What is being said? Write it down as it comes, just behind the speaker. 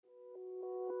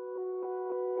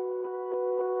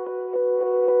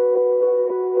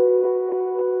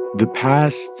The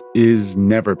past is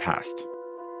never past.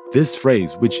 This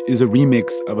phrase, which is a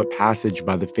remix of a passage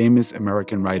by the famous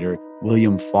American writer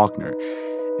William Faulkner,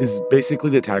 is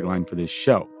basically the tagline for this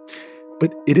show.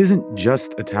 But it isn't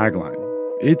just a tagline.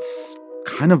 It's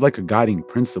kind of like a guiding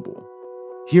principle.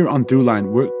 Here on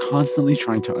Throughline, we're constantly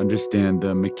trying to understand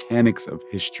the mechanics of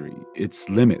history, its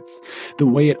limits, the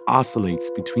way it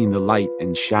oscillates between the light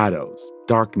and shadows,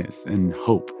 darkness and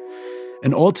hope,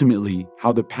 and ultimately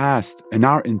how the past and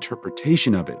our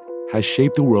interpretation of it has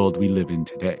shaped the world we live in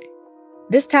today.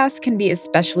 This task can be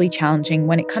especially challenging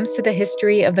when it comes to the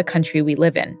history of the country we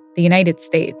live in, the United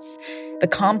States. The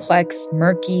complex,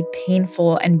 murky,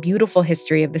 painful, and beautiful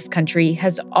history of this country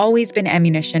has always been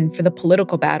ammunition for the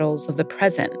political battles of the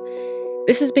present.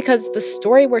 This is because the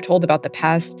story we're told about the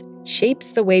past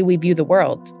shapes the way we view the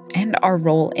world and our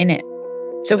role in it.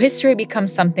 So history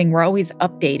becomes something we're always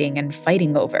updating and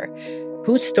fighting over.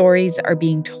 Whose stories are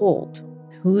being told?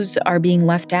 Whose are being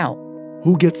left out?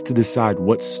 Who gets to decide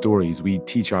what stories we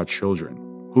teach our children?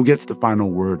 Who gets the final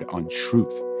word on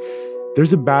truth?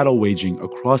 There's a battle waging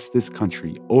across this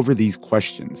country over these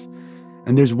questions.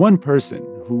 And there's one person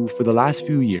who, for the last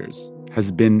few years,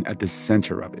 has been at the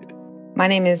center of it. My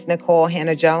name is Nikole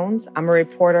Hannah-Jones. I'm a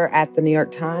reporter at the New York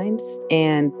Times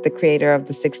and the creator of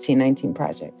the 1619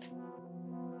 Project.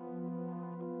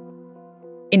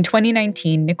 In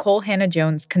 2019, Nikole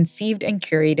Hannah-Jones conceived and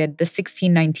curated the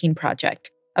 1619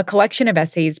 Project, a collection of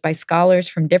essays by scholars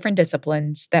from different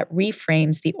disciplines that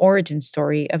reframes the origin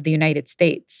story of the United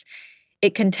States.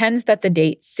 It contends that the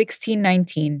date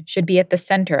 1619 should be at the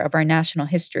center of our national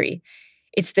history.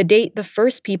 It's the date the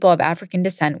first people of African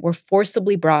descent were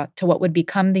forcibly brought to what would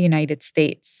become the United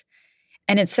States.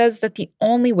 And it says that the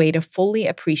only way to fully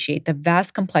appreciate the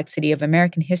vast complexity of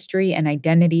American history and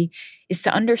identity is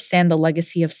to understand the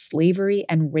legacy of slavery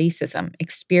and racism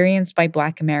experienced by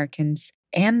Black Americans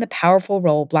and the powerful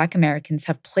role Black Americans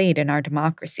have played in our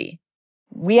democracy.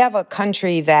 We have a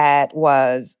country that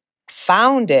was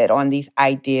founded on these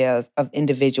ideas of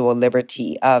individual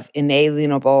liberty, of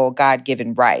inalienable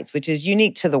God-given rights, which is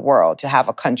unique to the world to have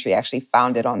a country actually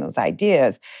founded on those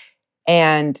ideas.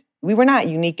 And we were not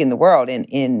unique in the world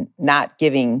in not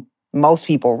giving most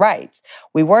people rights.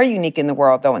 We were unique in the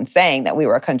world, though, in saying that we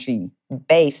were a country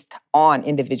based on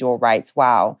individual rights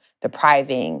while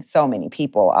depriving so many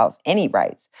people of any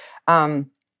rights.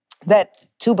 That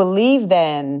to believe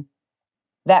then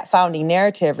that founding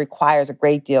narrative requires a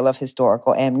great deal of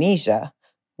historical amnesia.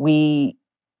 We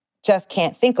just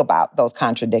can't think about those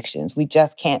contradictions. We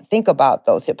just can't think about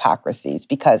those hypocrisies,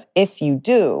 because if you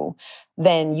do,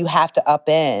 then you have to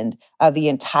upend the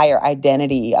entire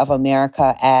identity of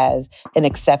America as an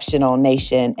exceptional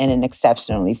nation and an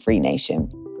exceptionally free nation.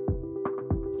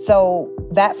 So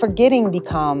that forgetting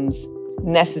becomes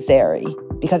necessary,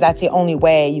 because that's the only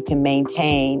way you can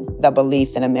maintain the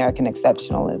belief in American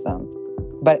exceptionalism.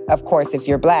 But of course, if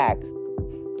you're Black,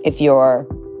 if you're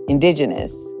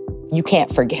Indigenous, you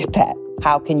can't forget that.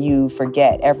 How can you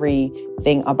forget?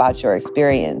 Everything about your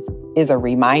experience is a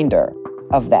reminder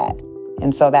of that.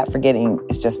 And so that forgetting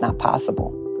is just not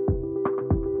possible.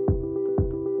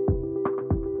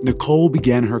 Nikole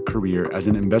began her career as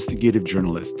an investigative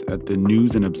journalist at the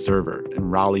News and Observer in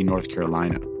Raleigh, North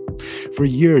Carolina. For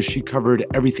years, she covered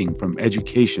everything from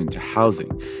education to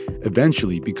housing,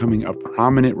 eventually becoming a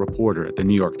prominent reporter at the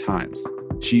New York Times.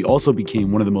 She also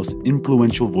became one of the most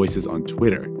influential voices on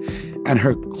Twitter. And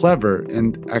her clever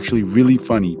and actually really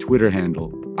funny Twitter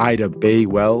handle, Ida Bae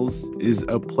Wells, is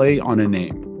a play on a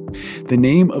name. The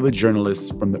name of a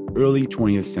journalist from the early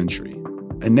 20th century.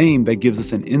 A name that gives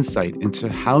us an insight into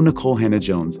how Nikole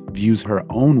Hannah-Jones views her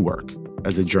own work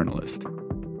as a journalist.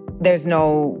 There's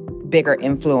no bigger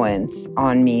influence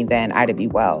on me than Ida B.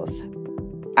 Wells.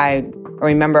 I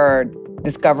remember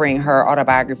discovering her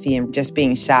autobiography and just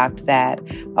being shocked that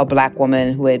a Black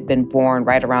woman who had been born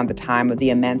right around the time of the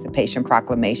Emancipation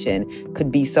Proclamation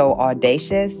could be so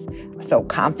audacious, so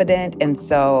confident, and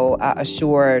so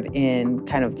assured in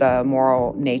kind of the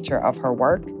moral nature of her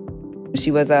work. She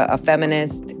was a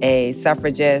feminist, a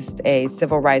suffragist, a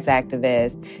civil rights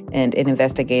activist, and an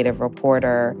investigative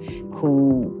reporter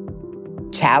who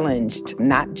challenged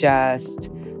not just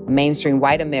mainstream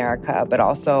white America, but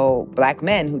also Black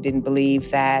men who didn't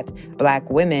believe that Black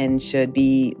women should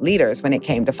be leaders when it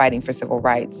came to fighting for civil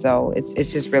rights. So it's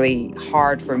just really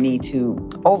hard for me to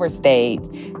overstate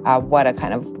what a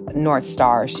kind of North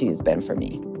Star she has been for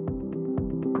me.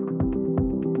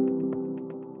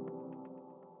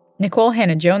 Nikole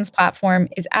Hannah-Jones' platform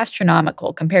is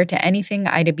astronomical compared to anything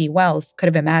Ida B. Wells could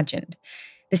have imagined.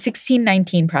 The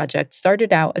 1619 Project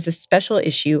started out as a special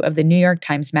issue of the New York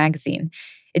Times Magazine.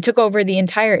 It took over the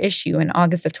entire issue in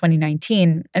August of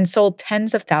 2019 and sold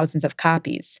tens of thousands of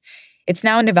copies. It's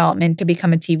now in development to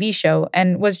become a TV show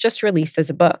and was just released as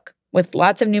a book, with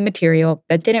lots of new material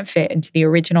that didn't fit into the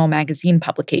original magazine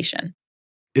publication.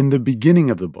 In the beginning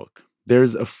of the book,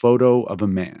 there's a photo of a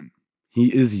man.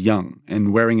 He is young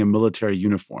and wearing a military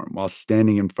uniform while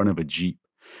standing in front of a Jeep.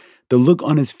 The look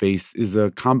on his face is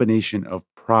a combination of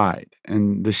pride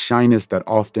and the shyness that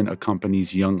often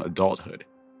accompanies young adulthood.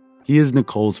 He is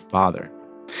Nicole's father,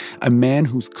 a man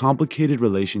whose complicated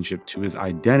relationship to his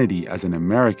identity as an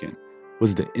American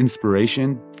was the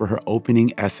inspiration for her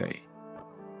opening essay.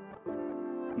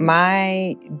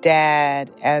 My dad,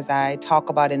 as I talk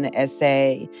about in the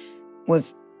essay,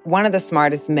 was one of the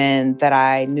smartest men that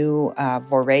I knew, a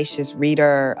voracious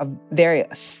reader, a very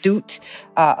astute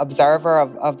observer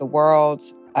of the world,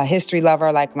 a history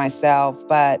lover like myself.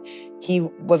 But he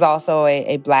was also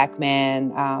a Black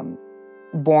man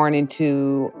born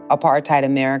into apartheid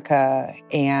America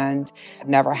and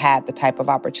never had the type of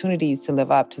opportunities to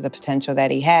live up to the potential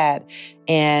that he had.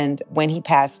 And when he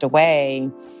passed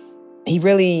away, he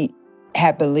really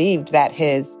had believed that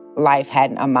his life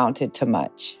hadn't amounted to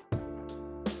much.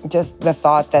 Just the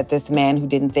thought that this man who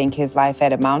didn't think his life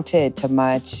had amounted to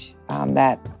much,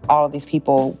 that all of these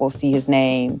people will see his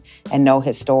name and know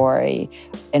his story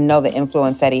and know the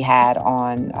influence that he had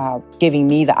on giving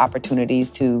me the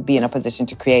opportunities to be in a position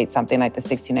to create something like the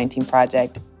 1619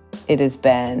 Project. It has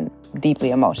been deeply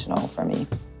emotional for me.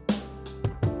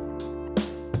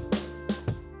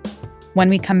 When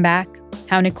we come back,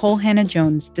 how Nikole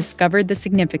Hannah-Jones discovered the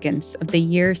significance of the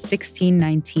year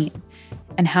 1619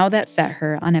 and how that set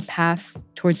her on a path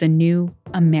towards a new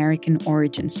American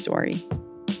origin story.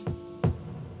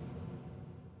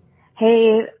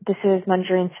 Hey, this is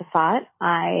Manjareen Safat.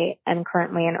 I am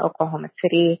currently in Oklahoma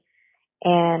City,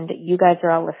 and you guys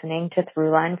are all listening to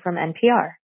Throughline from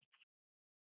NPR.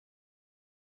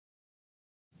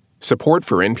 Support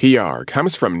for NPR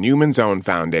comes from Newman's Own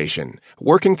Foundation,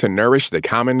 working to nourish the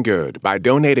common good by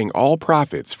donating all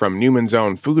profits from Newman's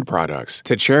Own food products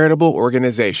to charitable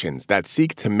organizations that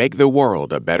seek to make the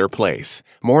world a better place.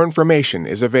 More information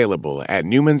is available at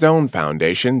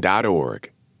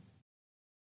newmansownfoundation.org.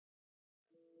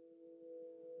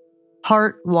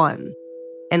 Part 1.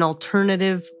 An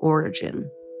Alternative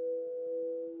Origin.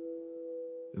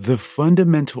 The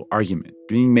fundamental argument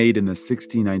being made in the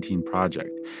 1619 Project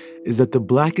is that the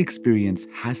Black experience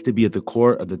has to be at the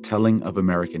core of the telling of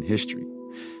American history.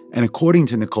 And according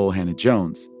to Nikole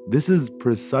Hannah-Jones, this is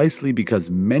precisely because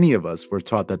many of us were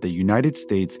taught that the United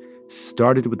States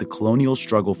started with the colonial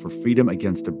struggle for freedom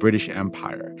against the British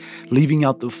Empire, leaving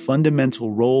out the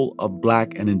fundamental role of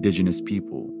Black and Indigenous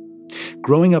people.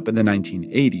 Growing up in the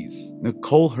 1980s,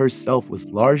 Nikole herself was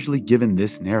largely given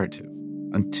this narrative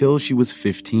until she was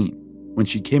 15, when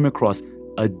she came across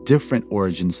a different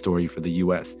origin story for the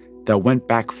U.S. that went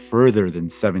back further than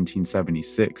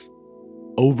 1776,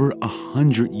 over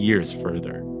 100 years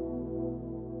further.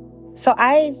 So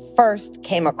I first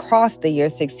came across the year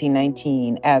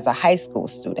 1619 as a high school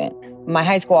student. My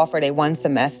high school offered a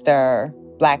one-semester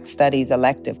Black Studies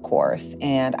elective course,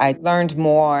 and I learned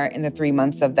more in the 3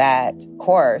 months of that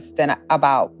course than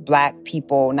about Black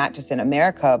people, not just in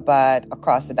America, but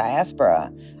across the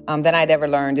diaspora, than I'd ever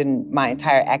learned in my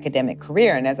entire academic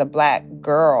career. And as a Black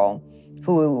girl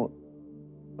who,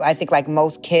 I think like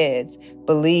most kids,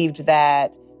 believed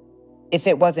that if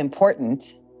it was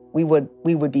important, we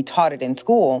would be taught it in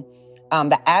school.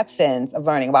 The absence of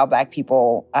learning about Black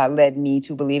people led me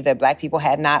to believe that Black people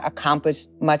had not accomplished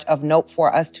much of note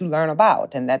for us to learn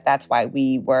about, and that's why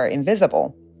we were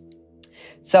invisible.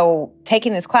 So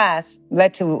taking this class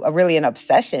led to an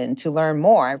obsession to learn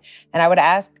more. And I would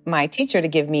ask my teacher to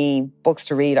give me books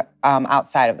to read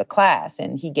outside of the class.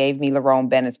 And he gave me Lerone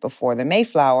Bennett's Before the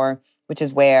Mayflower, which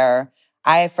is where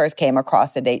I first came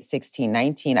across the date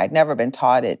 1619. I'd never been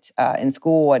taught it in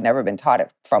school. I'd never been taught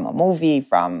it from a movie,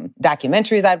 from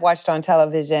documentaries I'd watched on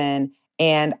television.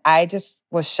 And I just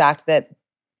was shocked that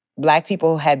Black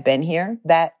people had been here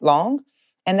that long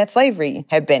and that slavery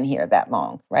had been here that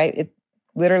long, right? It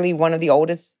literally one of the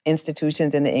oldest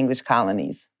institutions in the English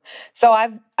colonies. So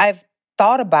I've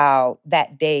thought about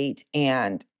that date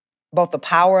and both the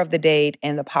power of the date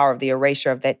and the power of the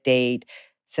erasure of that date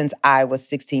since I was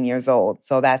 16 years old.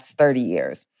 So that's 30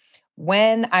 years.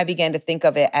 When I began to think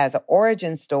of it as an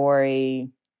origin story,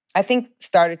 I think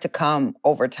started to come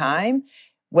over time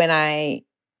when I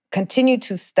continued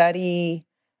to study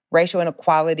racial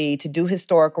inequality, to do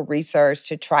historical research,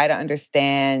 to try to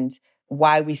understand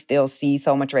why we still see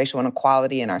so much racial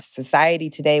inequality in our society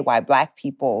today, why Black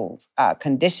people's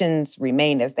conditions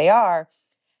remain as they are.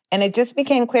 And it just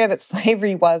became clear that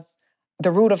slavery was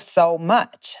the root of so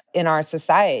much in our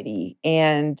society.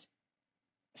 And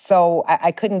so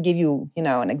I couldn't give you,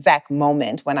 an exact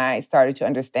moment when I started to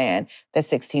understand that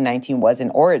 1619 was an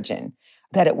origin,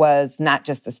 that it was not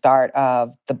just the start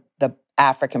of the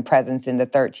African presence in the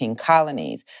 13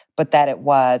 colonies, but that it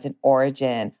was an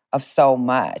origin of so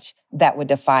much that would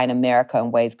define America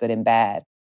in ways good and bad.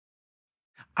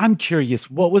 I'm curious,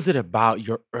 what was it about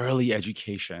your early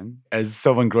education as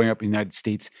someone growing up in the United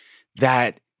States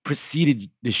that preceded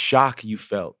the shock you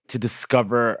felt to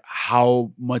discover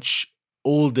how much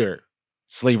older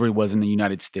slavery was in the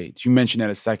United States? You mentioned that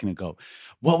a second ago.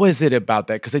 What was it about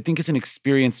that? Because I think it's an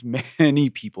experience many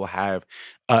people have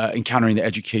encountering the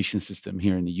education system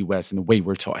here in the U.S. and the way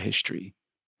we're taught history.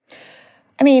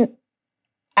 I mean,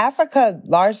 Africa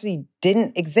largely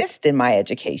didn't exist in my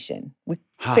education.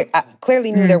 I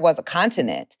clearly knew there was a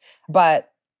continent,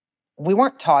 but we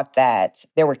weren't taught that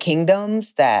there were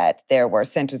kingdoms, that there were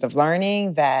centers of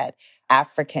learning, that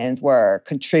Africans were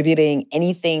contributing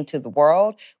anything to the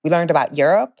world. We learned about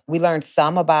Europe. We learned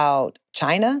some about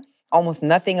China, almost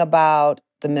nothing about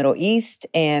the Middle East,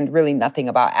 and really nothing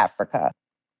about Africa.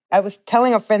 I was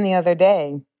telling a friend the other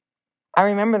day, I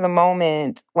remember the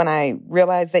moment when I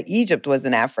realized that Egypt was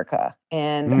in Africa.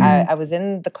 And I was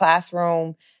in the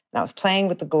classroom and I was playing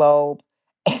with the globe.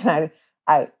 And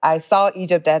I saw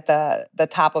Egypt at the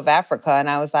top of Africa. And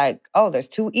I was like, oh, there's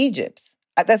two Egypts.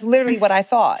 That's literally what I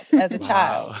thought as a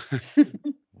child.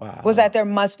 Wow. Was that there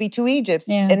must be two Egypts.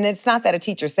 Yeah. And it's not that a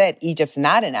teacher said Egypt's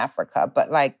not in Africa,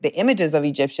 but like the images of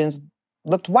Egyptians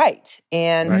looked white.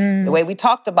 And the way we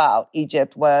talked about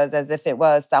Egypt was as if it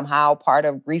was somehow part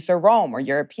of Greece or Rome or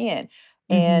European.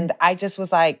 And I just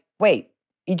was like, wait,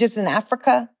 Egypt's in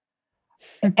Africa?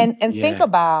 And think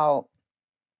about,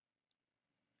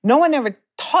 no one ever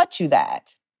taught you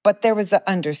that, but there was an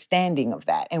understanding of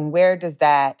that. And where does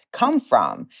that come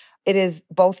from? It is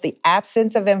both the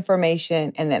absence of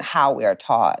information and then how we are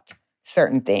taught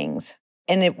certain things.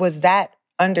 And it was that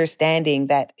understanding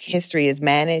that history is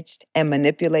managed and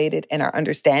manipulated, and our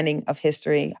understanding of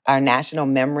history, our national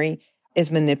memory, is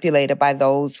manipulated by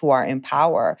those who are in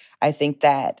power. I think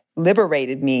that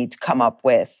liberated me to come up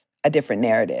with a different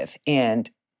narrative and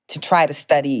to try to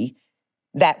study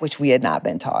that which we had not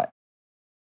been taught.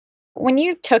 When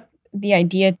you took the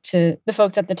idea to the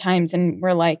folks at the Times and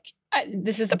were like,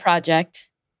 this is the project,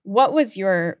 what was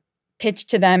your pitch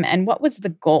to them and what was the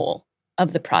goal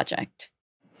of the project?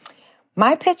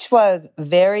 My pitch was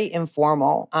very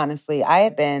informal, honestly. I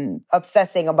had been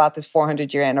obsessing about this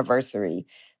 400-year anniversary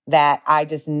that I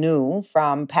just knew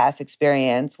from past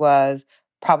experience was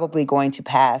probably going to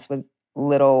pass with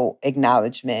little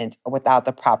acknowledgement or without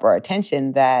the proper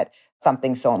attention that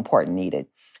something so important needed.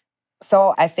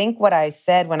 So I think what I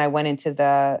said when I went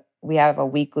into we have a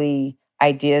weekly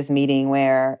ideas meeting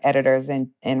where editors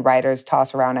and writers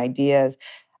toss around ideas.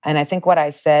 And I think what I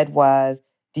said was,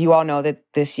 do you all know that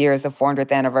this year is the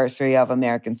 400th anniversary of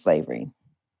American slavery?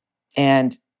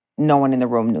 And no one in the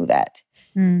room knew that,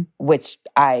 which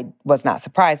I was not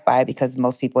surprised by because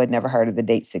most people had never heard of the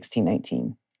date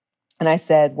 1619. And I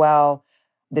said, well,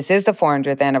 this is the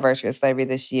 400th anniversary of slavery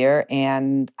this year,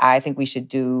 and I think we should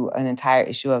do an entire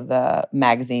issue of the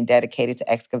magazine dedicated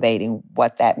to excavating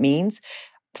what that means.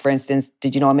 For instance,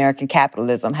 did you know American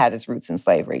capitalism has its roots in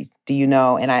slavery? Do you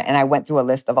know? And I went through a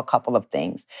list of a couple of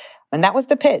things. And that was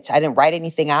the pitch. I didn't write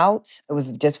anything out. It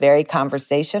was just very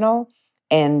conversational.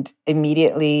 And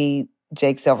immediately,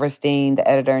 Jake Silverstein, the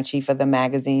editor-in-chief of the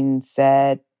magazine,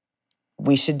 said,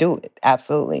 we should do it.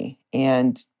 Absolutely.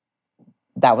 And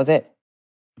that was it.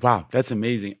 Wow, that's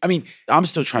amazing. I mean, I'm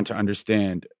still trying to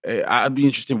understand. I'd be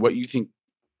interested in what you think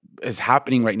is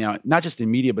happening right now, not just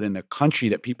in media, but in the country,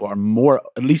 that people are more,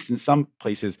 at least in some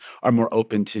places, are more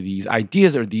open to these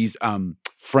ideas or these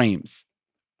frames,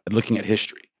 looking at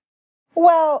history.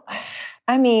 Well,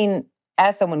 I mean,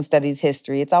 as someone who studies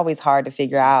history, it's always hard to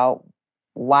figure out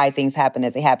why things happen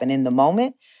as they happen in the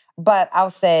moment. But I'll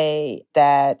say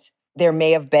that there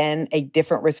may have been a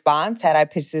different response had I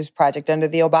pitched this project under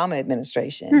the Obama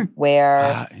administration,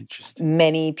 where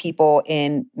many people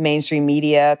in mainstream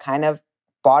media kind of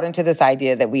bought into this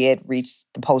idea that we had reached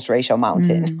the post-racial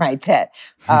mountain, right? That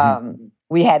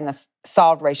we hadn't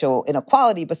solved racial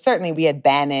inequality, but certainly we had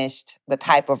banished the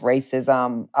type of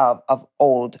racism of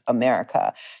old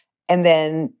America. And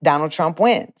then Donald Trump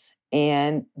wins.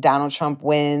 And Donald Trump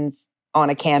wins on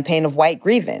a campaign of white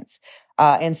grievance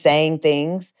and saying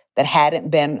things that hadn't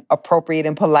been appropriate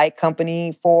and polite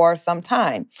company for some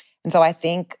time. And so I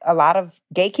think a lot of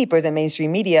gatekeepers in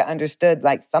mainstream media understood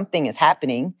like something is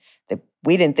happening that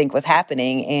we didn't think was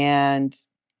happening. And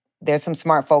there's some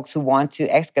smart folks who want to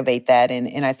excavate that.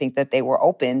 And I think that they were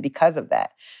open because of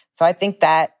that. So I think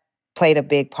that played a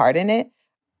big part in it.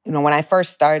 When I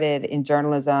first started in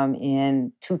journalism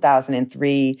in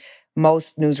 2003,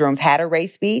 most newsrooms had a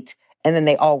race beat, and then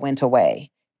they all went away.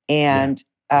 And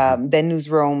then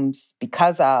newsrooms,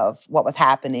 because of what was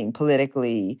happening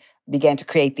politically, began to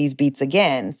create these beats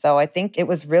again. So I think it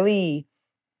was really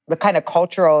the kind of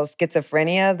cultural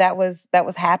schizophrenia that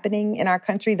was happening in our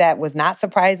country that was not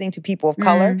surprising to people of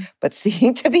color, but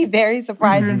seemed to be very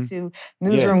surprising to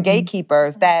newsroom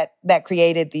gatekeepers that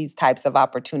created these types of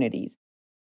opportunities.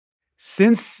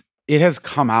 Since it has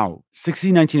come out,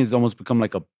 1619 has almost become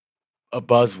like a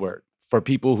buzzword for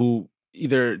people who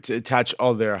either to attach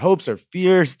all their hopes or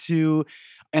fears to.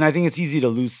 And I think it's easy to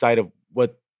lose sight of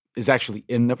what is actually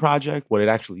in the project, what it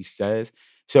actually says.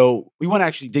 So we want to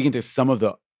actually dig into some of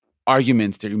the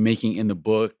arguments that you're making in the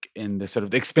book and the sort of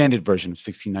the expanded version of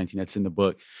 1619 that's in the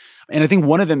book. And I think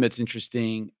one of them that's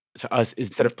interesting to us is,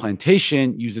 instead of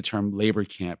plantation, use the term labor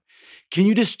camp. Can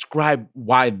you describe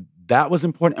why that was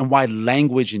important and why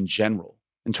language in general,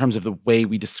 in terms of the way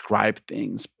we describe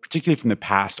things, particularly from the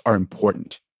past, are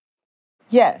important?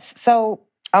 Yes. So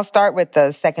I'll start with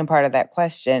the second part of that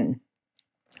question.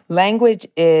 Language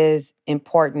is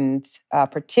important,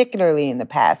 particularly in the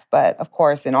past, but of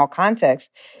course in all contexts,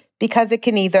 because it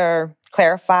can either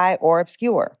clarify or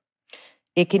obscure.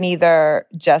 It can either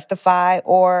justify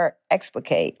or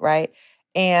explicate, right?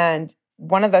 And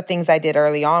one of the things I did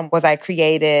early on was I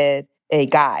created a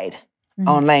guide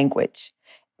on language.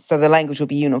 So the language will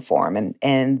be uniform.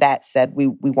 And that said, we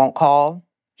won't call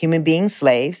human beings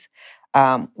slaves.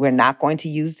 We're not going to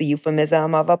use the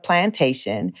euphemism of a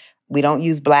plantation. We don't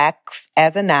use Blacks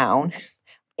as a noun.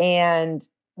 And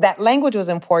that language was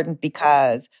important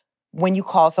because when you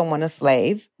call someone a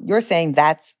slave, you're saying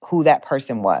that's who that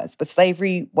person was. But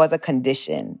slavery was a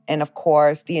condition. And of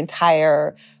course, the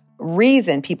entire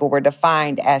reason people were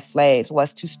defined as slaves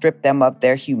was to strip them of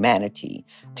their humanity,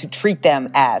 to treat them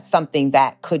as something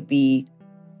that could be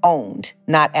owned,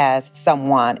 not as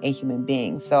someone, a human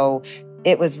being. So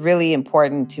it was really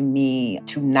important to me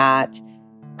to not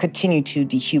continue to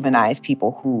dehumanize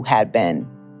people who had been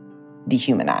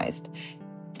dehumanized,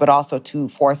 but also to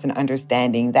force an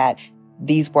understanding that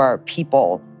these were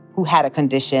people who had a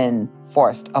condition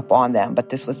forced upon them, but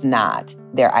this was not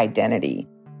their identity.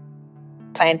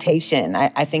 Plantation,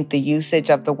 I think the usage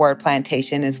of the word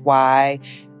plantation is why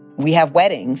we have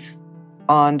weddings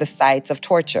on the sites of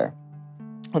torture,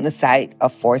 on the site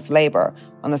of forced labor,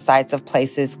 on the sites of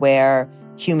places where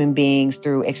human beings,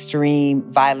 through extreme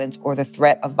violence or the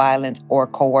threat of violence or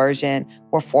coercion,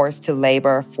 were forced to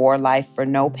labor for life for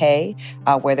no pay,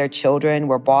 where their children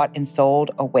were bought and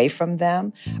sold away from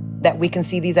them, that we can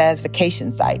see these as vacation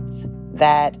sites,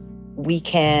 that we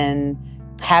can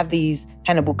have these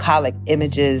kind of bucolic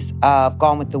images of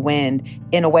Gone with the Wind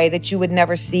in a way that you would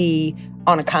never see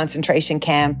on a concentration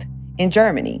camp in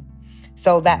Germany.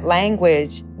 So that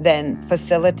language then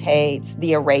facilitates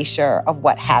the erasure of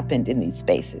what happened in these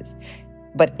spaces.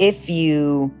 But if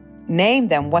you name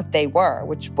them what they were,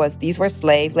 which was these were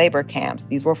slave labor camps,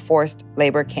 these were forced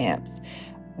labor camps,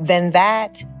 then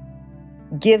that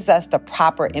gives us the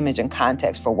proper image and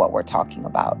context for what we're talking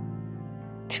about.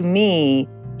 To me,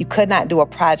 you could not do a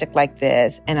project like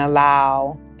this and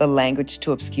allow the language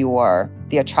to obscure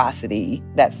the atrocity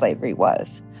that slavery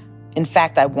was. In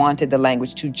fact, I wanted the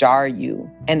language to jar you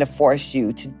and to force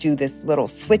you to do this little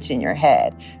switch in your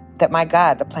head that, my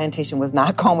God, the plantation was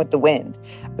not Gone with the Wind.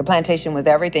 The plantation was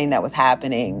everything that was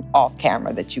happening off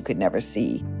camera that you could never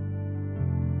see.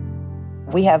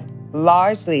 We have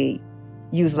largely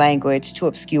used language to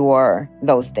obscure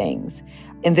those things.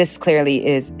 And this clearly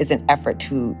is an effort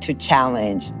to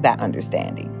challenge that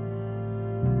understanding.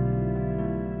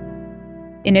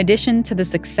 In addition to the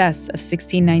success of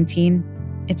 1619,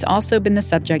 it's also been the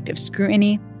subject of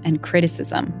scrutiny and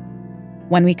criticism.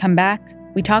 When we come back,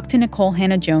 we talk to Nikole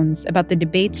Hannah-Jones about the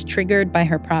debates triggered by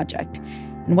her project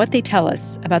and what they tell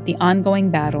us about the ongoing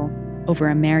battle over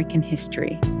American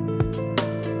history.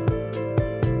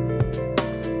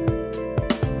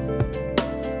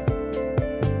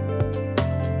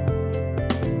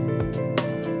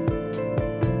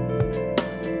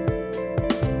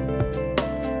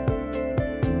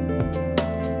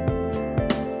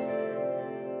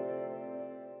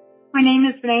 My name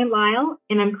is Renee Lyle,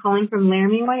 and I'm calling from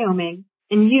Laramie, Wyoming,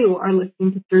 and you are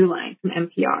listening to Throughline from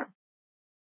NPR.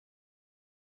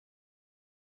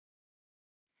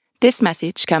 This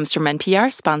message comes from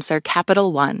NPR sponsor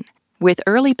Capital One. With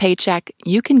Early Paycheck,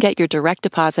 you can get your direct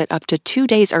deposit up to 2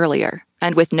 days earlier.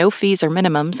 And with no fees or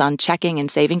minimums on checking and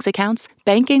savings accounts,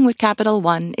 banking with Capital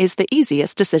One is the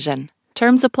easiest decision.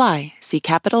 Terms apply. See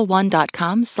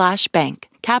CapitalOne.com/bank.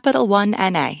 Capital One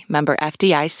N.A., member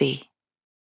FDIC.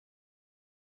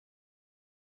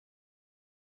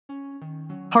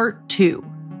 Part 2.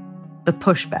 The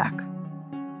pushback.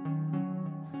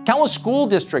 Countless school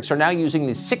districts are now using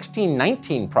the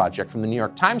 1619 Project from the New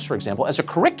York Times, for example, as a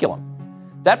curriculum.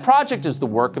 That project is the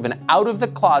work of an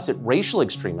out-of-the-closet racial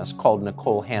extremist called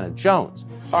Nikole Hannah-Jones.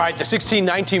 All right, the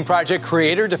 1619 Project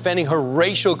creator defending her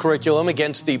racial curriculum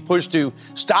against the push to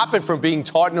stop it from being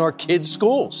taught in our kids'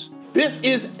 schools. This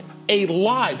is a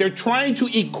lie. They're trying to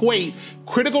equate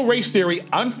critical race theory,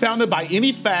 unfounded by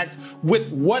any fact,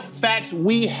 with what facts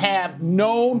we have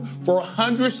known for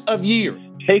hundreds of years.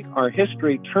 Take our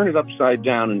history, turn it upside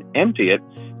down, and empty it,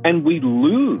 and we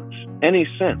lose any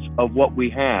sense of what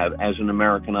we have as an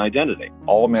American identity.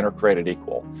 All men are created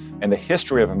equal. And the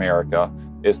history of America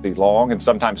is the long and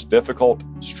sometimes difficult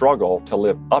struggle to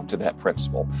live up to that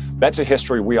principle. That's a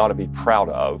history we ought to be proud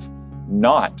of,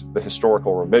 not the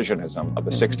historical revisionism of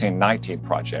the 1619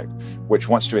 Project, which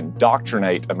wants to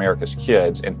indoctrinate America's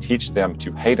kids and teach them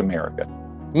to hate America.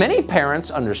 Many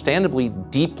parents, understandably,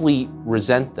 deeply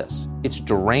resent this. It's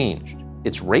deranged.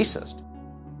 It's racist.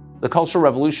 The Cultural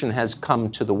Revolution has come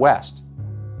to the West.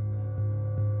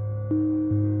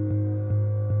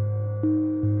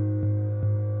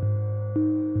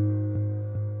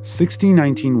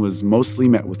 "1619" was mostly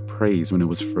met with praise when it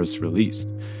was first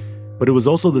released, but it was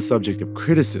also the subject of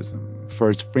criticism for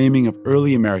its framing of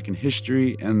early American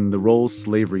history and the role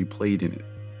slavery played in it.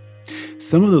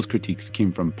 Some of those critiques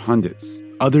came from pundits,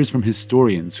 others from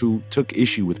historians who took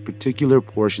issue with particular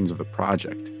portions of the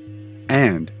project,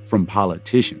 and from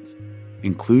politicians,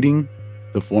 including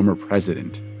the former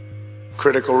president.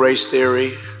 Critical race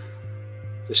theory,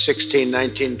 the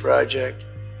 1619 Project,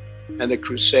 and the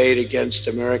crusade against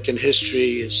American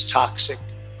history is toxic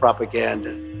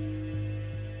propaganda,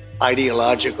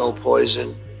 ideological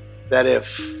poison that,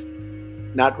 if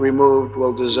not removed,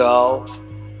 will dissolve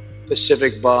the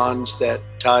civic bonds that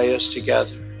tie us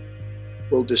together,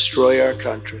 will destroy our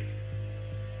country.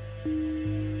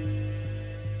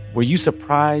 Were you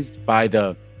surprised by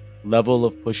the level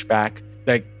of pushback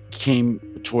that came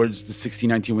towards the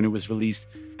 1619 when it was released?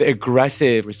 The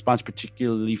aggressive response,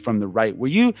 particularly from the right. Were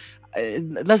you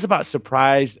less about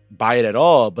surprised by it at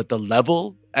all, but the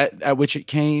level at which it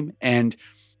came? And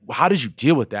how did you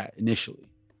deal with that initially?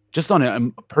 Just on a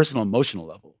personal, emotional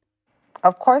level.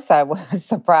 Of course I was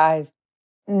surprised.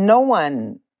 No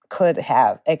one could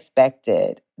have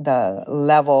expected the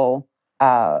level,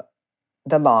 the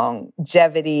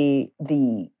longevity,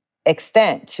 the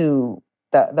extent to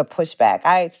the pushback.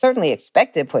 I certainly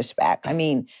expected pushback. I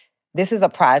mean, this is a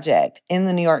project in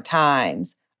the New York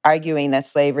Times arguing that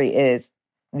slavery is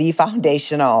the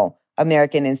foundational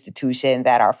American institution,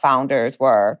 that our founders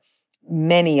were,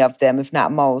 many of them, if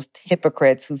not most,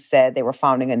 hypocrites who said they were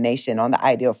founding a nation on the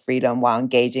idea of freedom while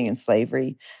engaging in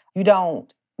slavery. You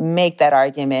don't make that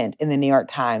argument in the New York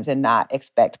Times and not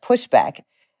expect pushback.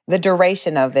 The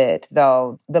duration of it,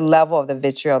 though, the level of the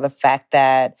vitriol, the fact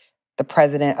that the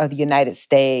president of the United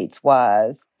States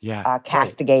was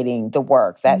castigating the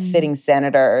work, that sitting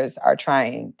senators are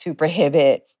trying to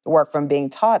prohibit the work from being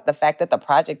taught, the fact that the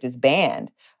project is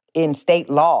banned in state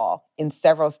law in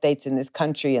several states in this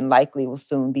country and likely will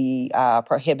soon be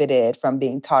prohibited from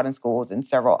being taught in schools in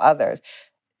several others.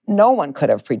 No one could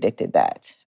have predicted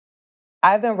that.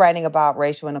 I've been writing about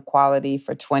racial inequality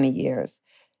for 20 years.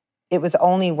 It was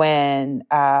only when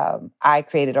I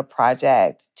created a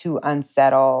project to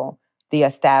unsettle the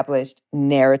established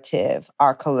narrative,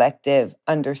 our collective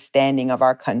understanding of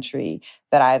our country,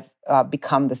 that I've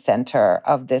become the center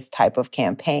of this type of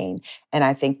campaign. And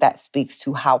I think that speaks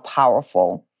to how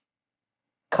powerful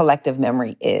collective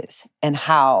memory is and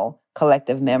how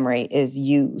collective memory is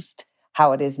used,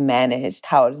 how it is managed,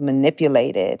 how it is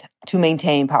manipulated to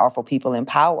maintain powerful people in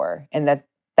power. And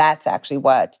that's actually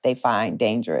what they find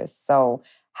dangerous. So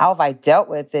how have I dealt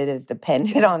with it is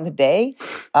dependent on the day.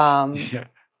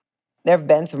 There have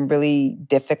been some really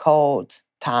difficult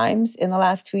times in the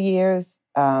last 2 years,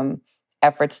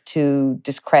 efforts to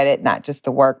discredit not just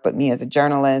the work, but me as a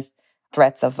journalist,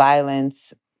 threats of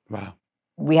violence. Wow.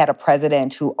 We had a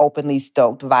president who openly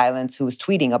stoked violence, who was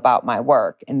tweeting about my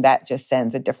work, and that just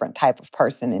sends a different type of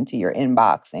person into your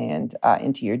inbox and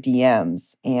into your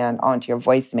DMs and onto your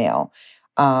voicemail.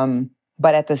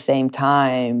 But at the same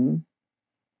time,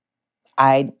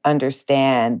 I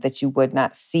understand that you would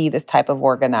not see this type of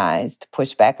organized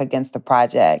pushback against the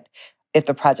project if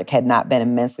the project had not been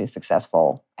immensely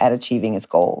successful at achieving its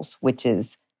goals, which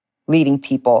is leading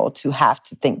people to have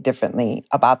to think differently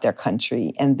about their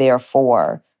country and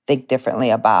therefore think differently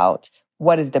about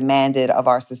what is demanded of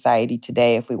our society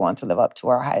today if we want to live up to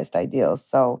our highest ideals.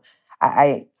 So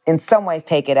I in some ways,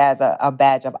 take it as a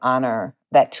badge of honor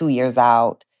that 2 years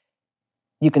out,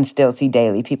 you can still see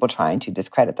daily people trying to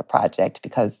discredit the project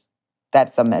because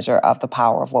that's a measure of the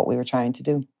power of what we were trying to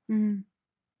do. Mm.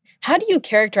 How do you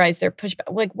characterize their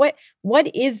pushback? Like,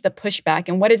 what is the pushback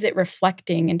and what is it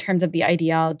reflecting in terms of the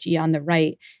ideology on the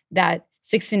right that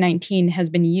 1619 has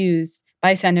been used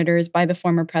by senators, by the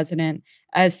former president,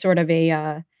 as sort of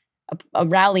a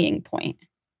rallying point?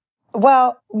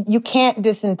 Well, you can't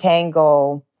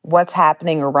disentangle what's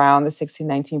happening around the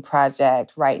 1619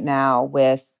 Project right now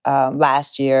with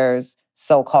last year's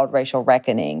so-called racial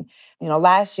reckoning. You know,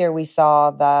 last year we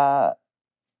saw the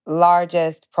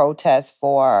largest protest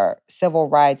for civil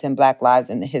rights and Black lives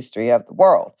in the history of the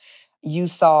world. You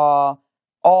saw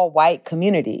all white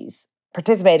communities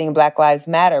participating in Black Lives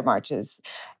Matter marches.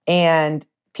 And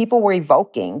people were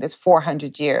evoking this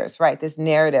 400 years, right? This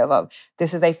narrative of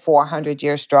this is a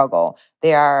 400-year struggle.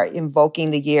 They are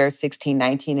invoking the year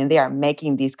 1619, and they are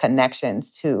making these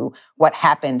connections to what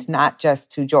happened, not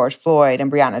just to George Floyd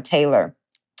and Breonna Taylor,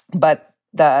 but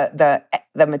the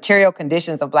material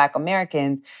conditions of Black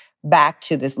Americans back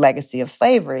to this legacy of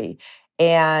slavery.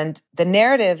 And the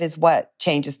narrative is what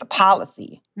changes the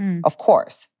policy, of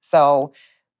course. So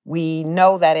we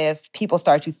know that if people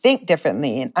start to think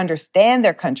differently and understand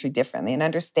their country differently and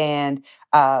understand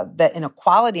the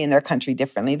inequality in their country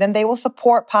differently, then they will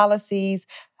support policies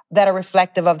that are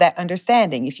reflective of that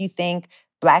understanding. If you think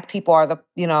Black people are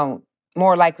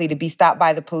more likely to be stopped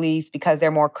by the police because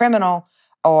they're more criminal,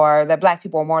 or that Black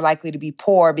people are more likely to be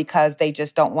poor because they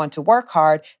just don't want to work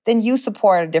hard, then you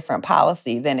support a different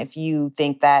policy than if you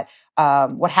think that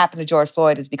what happened to George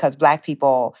Floyd is because Black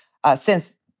people,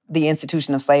 since the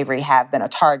institution of slavery, have been a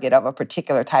target of a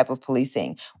particular type of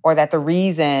policing, or that the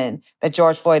reason that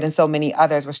George Floyd and so many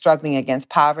others were struggling against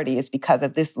poverty is because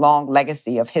of this long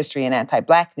legacy of history and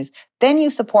anti-Blackness, then you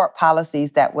support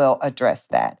policies that will address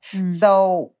that.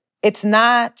 So it's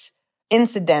not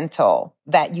incidental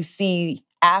that you see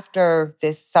after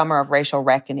this summer of racial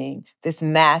reckoning, this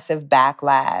massive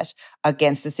backlash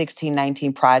against the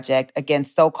 1619 Project,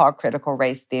 against so-called critical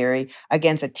race theory,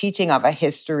 against a teaching of a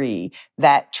history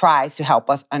that tries to help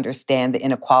us understand the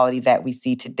inequality that we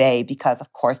see today, because,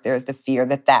 of course, there is the fear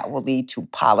that that will lead to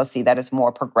policy that is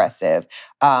more progressive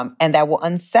and that will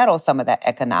unsettle some of that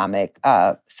economic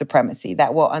supremacy,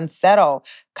 that will unsettle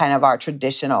kind of our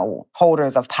traditional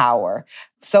holders of power.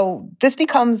 So this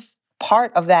becomes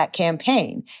part of that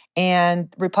campaign.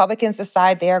 And Republicans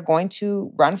decide they are going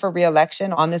to run for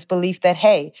re-election on this belief that,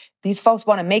 hey, these folks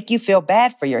want to make you feel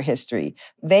bad for your history.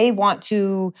 They want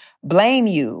to blame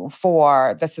you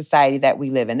for the society that we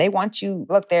live in. They want you,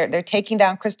 look, they're taking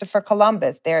down Christopher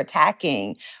Columbus. They're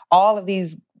attacking all of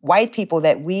these white people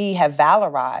that we have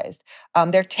valorized.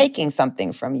 They're taking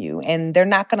something from you. And they're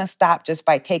not going to stop just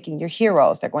by taking your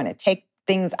heroes. They're going to take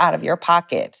things out of your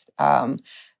pocket.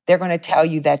 They're going to tell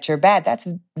you that you're bad. That's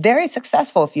very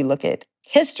successful if you look at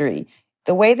history.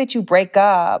 The way that you break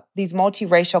up these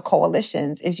multiracial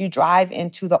coalitions is you drive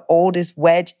into the oldest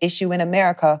wedge issue in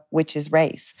America, which is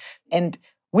race. And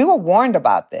we were warned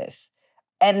about this.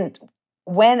 And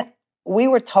when we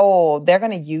were told they're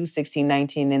going to use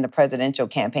 1619 in the presidential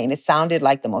campaign, it sounded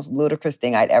like the most ludicrous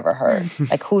thing I'd ever heard.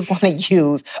 Like, who's going to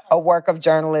use a work of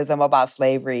journalism about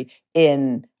slavery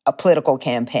in a political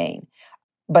campaign?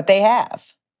 But they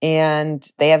have. And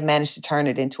they have managed to turn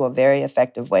it into a very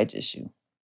effective wedge issue.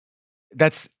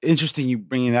 That's interesting you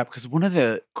bringing that up, because one of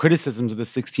the criticisms of the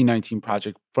 1619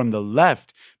 Project from the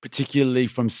left, particularly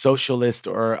from socialist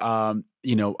or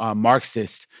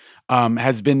Marxist,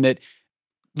 has been that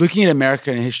looking at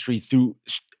American history through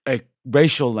a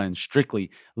racial lens strictly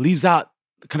leaves out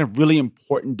kind of really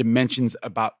important dimensions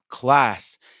about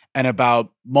class and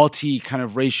about multi-kind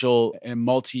of racial and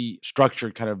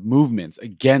multi-structured kind of movements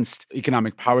against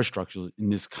economic power structures in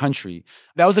this country.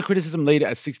 That was a criticism laid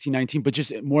at 1619, but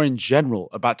just more in general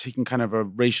about taking kind of a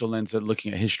racial lens at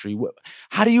looking at history.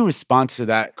 How do you respond to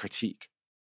that critique?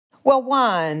 Well,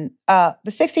 one, the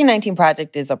 1619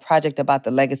 Project is a project about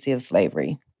the legacy of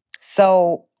slavery.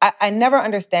 So I never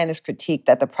understand this critique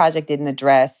that the project didn't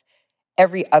address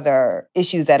every other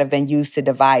issues that have been used to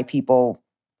divide people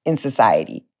in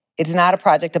society. It's not a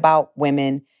project about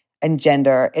women and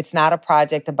gender. It's not a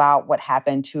project about what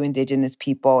happened to Indigenous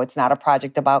people. It's not a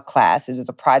project about class. It is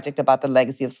a project about the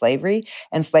legacy of slavery,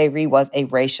 and slavery was a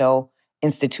racial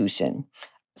institution.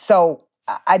 So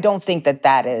I don't think that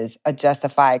that is a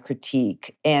justified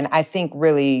critique. And I think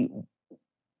really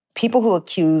people who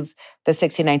accuse the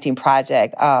 1619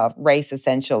 Project of race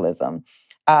essentialism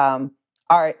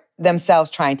are themselves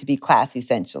trying to be class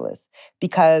essentialists.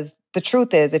 Because the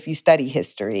truth is, if you study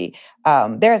history,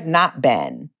 there has not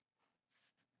been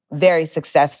very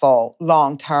successful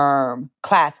long-term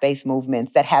class-based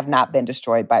movements that have not been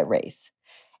destroyed by race.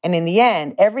 And in the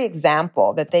end, every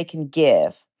example that they can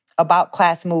give about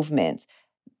class movements,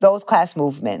 those class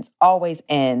movements always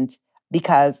end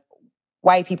because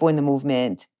white people in the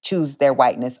movement choose their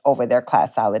whiteness over their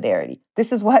class solidarity.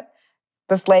 This is what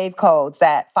the slave codes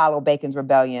that follow Bacon's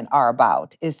Rebellion are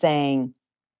about, is saying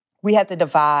we have to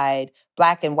divide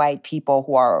Black and white people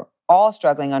who are all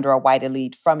struggling under a white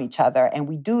elite from each other. And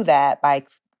we do that by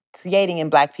creating in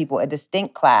Black people a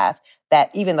distinct class that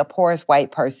even the poorest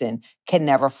white person can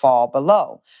never fall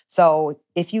below. So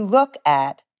if you look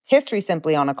at history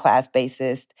simply on a class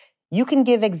basis, you can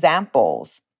give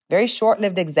examples, very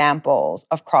short-lived examples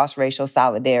of cross-racial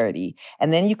solidarity.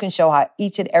 And then you can show how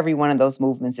each and every one of those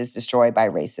movements is destroyed by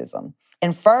racism.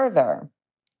 And further,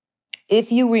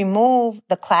 if you remove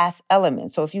the class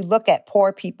element, so if you look at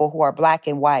poor people who are Black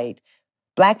and white,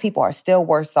 Black people are still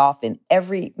worse off in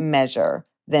every measure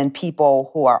than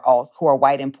people who are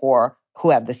white and poor who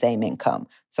have the same income.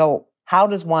 So how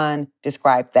does one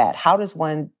describe that? How does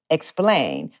one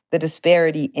explain the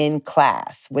disparity in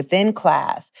class, within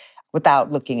class,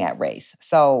 without looking at race?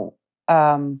 So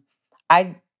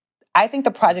I think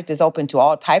the project is open to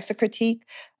all types of critique,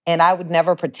 and I would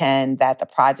never pretend that the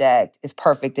project is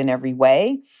perfect in every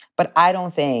way, but I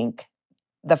don't think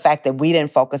the fact that we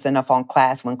didn't focus enough on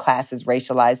class when class is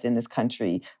racialized in this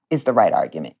country is the right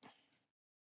argument.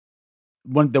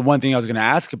 The one thing I was going to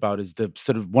ask about is the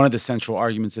sort of one of the central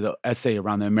arguments of the essay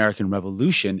around the American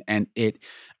Revolution, and it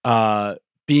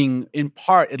being in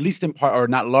part, at least in part, or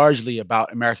not largely,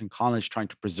 about American colonists trying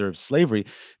to preserve slavery.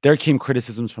 There came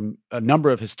criticisms from a number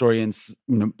of historians,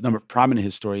 a number of prominent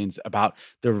historians, about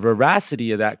the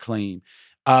veracity of that claim.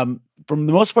 For the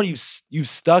most part, you've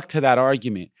stuck to that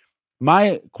argument.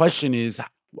 My question is,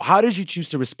 how did you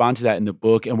choose to respond to that in the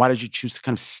book, and why did you choose to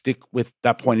kind of stick with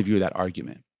that point of view of that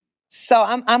argument? So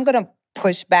I'm going to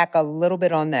push back a little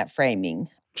bit on that framing.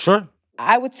 Sure.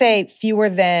 I would say fewer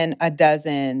than a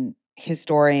dozen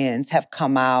historians have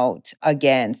come out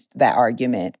against that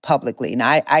argument publicly.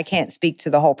 Now, I can't speak to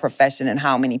the whole profession and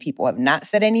how many people have not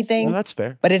said anything. Well, that's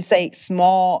fair. But it's a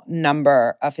small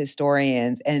number of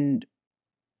historians, and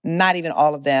not even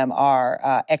all of them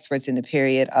are experts in the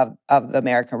period of the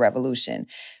American Revolution.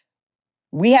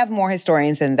 We have more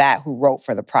historians than that who wrote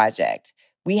for the project.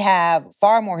 We have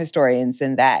far more historians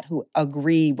than that who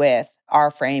agree with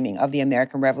our framing of the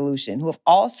American Revolution, who have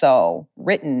also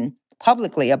written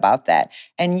publicly about that.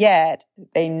 And yet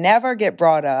they never get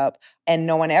brought up, and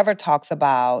no one ever talks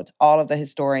about all of the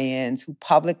historians who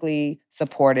publicly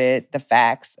supported the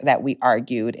facts that we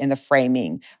argued in the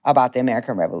framing about the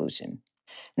American Revolution.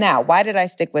 Now, why did I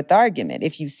stick with the argument?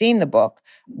 If you've seen the book,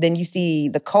 then you see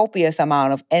the copious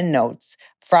amount of endnotes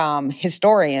from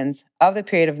historians of the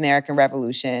period of American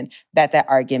Revolution that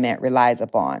argument relies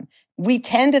upon. We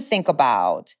tend to think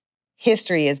about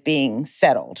history as being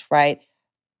settled, right?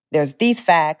 There's these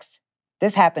facts,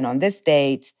 this happened on this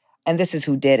date, and this is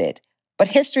who did it. But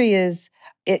history is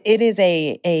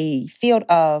a field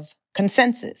of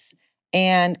consensus.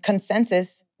 And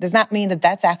consensus does not mean that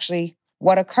that's actually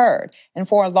what occurred. And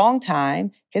for a long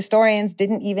time, historians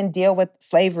didn't even deal with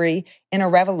slavery in a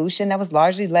revolution that was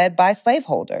largely led by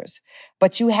slaveholders.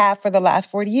 But you have, for the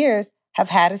last 40 years, have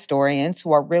had historians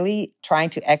who are really trying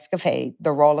to excavate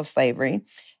the role of slavery.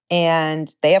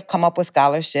 And they have come up with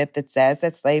scholarship that says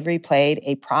that slavery played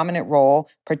a prominent role,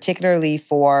 particularly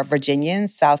for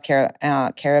Virginians, South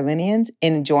Carolinians,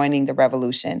 in joining the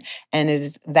revolution. And it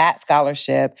is that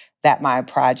scholarship that my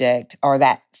project, or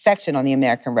that section on the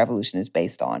American Revolution, is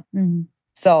based on. Mm-hmm.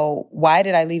 So why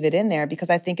did I leave it in there? Because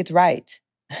I think it's right.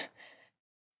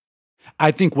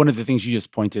 I think one of the things you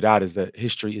just pointed out is that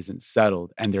history isn't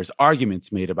settled, and there's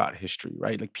arguments made about history,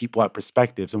 right? Like, people have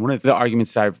perspectives. And one of the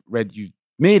arguments that I've read you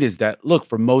made is that, look,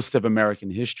 for most of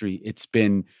American history, it's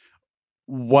been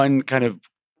one kind of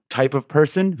type of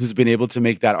person who's been able to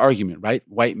make that argument, right?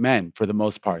 White men, for the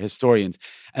most part, historians.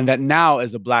 And that now,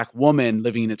 as a Black woman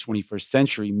living in the 21st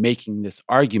century making this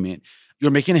argument,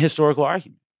 you're making a historical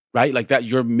argument, right? Like, that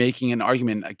you're making an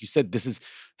argument. Like you said,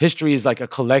 history is like a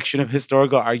collection of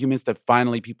historical arguments that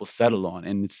finally people settle on,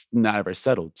 and it's not ever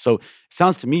settled. So it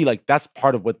sounds to me like that's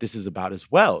part of what this is about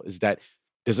as well, is that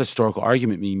there's a historical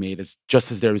argument being made,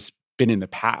 just as there's been in the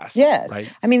past. Yes.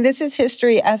 Right? I mean, this is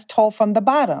history as told from the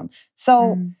bottom.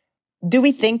 So do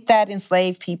we think that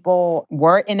enslaved people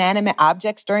were inanimate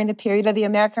objects during the period of the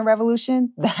American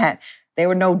Revolution? That They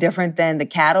were no different than the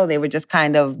cattle. They were just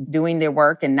kind of doing their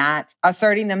work and not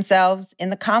asserting themselves in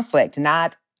the conflict,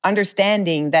 not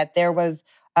understanding that there was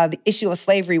the issue of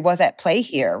slavery was at play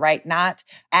here, right? Not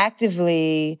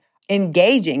actively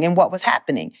engaging in what was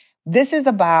happening. This is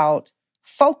about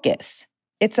focus.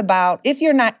 It's about if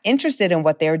you're not interested in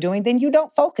what they're doing, then you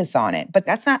don't focus on it. But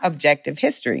that's not objective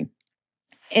history.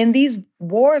 And these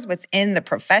wars within the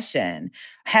profession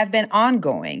have been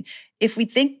ongoing. If we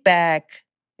think back,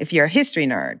 if you're a history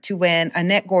nerd, to when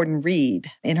Annette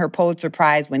Gordon-Reed, in her Pulitzer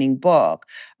Prize-winning book,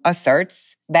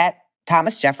 asserts that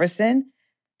Thomas Jefferson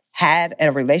had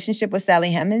a relationship with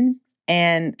Sally Hemings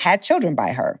and had children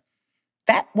by her.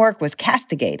 That work was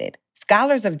castigated.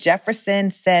 Scholars of Jefferson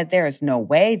said there is no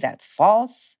way, that's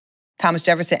false. Thomas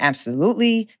Jefferson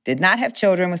absolutely did not have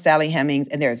children with Sally Hemings,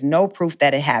 and there is no proof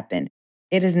that it happened.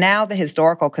 It is now the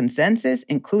historical consensus,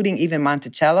 including even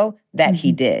Monticello, that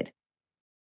he did.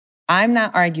 I'm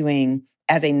not arguing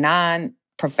as a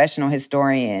non-professional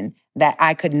historian that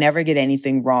I could never get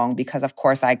anything wrong, because of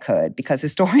course I could, because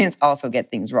historians also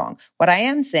get things wrong. What I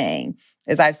am saying,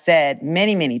 as I've said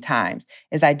many, many times,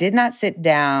 is I did not sit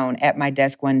down at my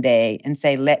desk one day and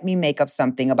say, let me make up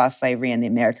something about slavery and the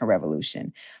American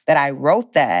Revolution. That I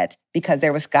wrote that because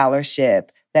there was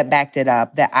scholarship that backed it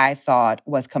up, that I thought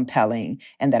was compelling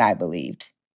and that I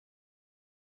believed.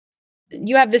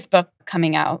 You have this book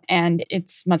coming out, and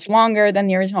it's much longer than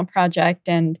the original project.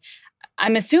 And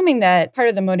I'm assuming that part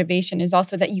of the motivation is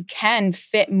also that you can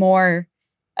fit more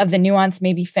of the nuance,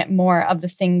 maybe fit more of the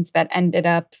things that ended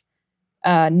up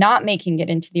not making it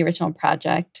into the original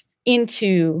project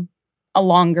into a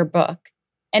longer book,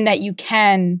 and that you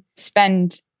can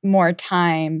spend more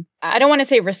time. I don't want to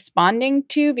say responding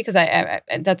to, because I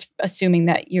that's assuming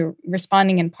that you're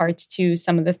responding in parts to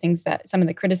some of the things that, some of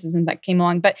the criticism that came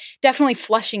along, but definitely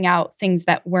flushing out things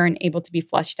that weren't able to be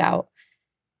flushed out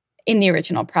in the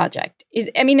original project. Is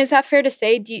that fair to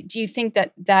say? Do you think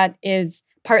that that is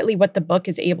partly what the book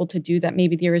is able to do that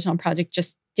maybe the original project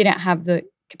just didn't have the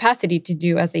capacity to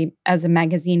do as a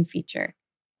magazine feature?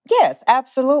 Yes,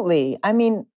 absolutely.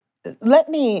 Let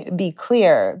me be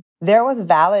clear. There was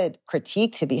valid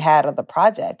critique to be had of the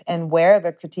project. And where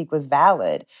the critique was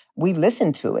valid, we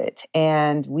listened to it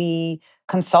and we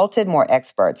consulted more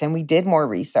experts and we did more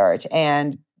research.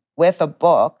 And with a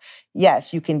book,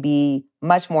 yes, you can be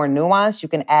much more nuanced. You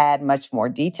can add much more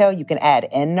detail. You can add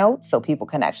endnotes so people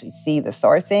can actually see the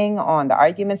sourcing on the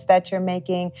arguments that you're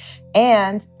making.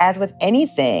 And as with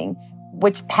anything,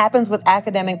 which happens with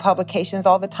academic publications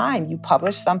all the time. You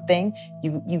publish something,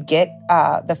 you get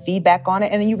the feedback on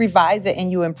it, and then you revise it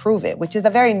and you improve it, which is a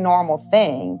very normal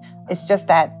thing. It's just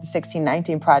that the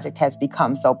 1619 Project has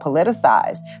become so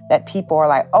politicized that people are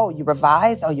like, oh, you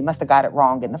revised? Oh, you must have got it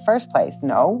wrong in the first place.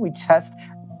 No,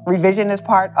 revision is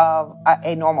part of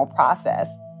a normal process.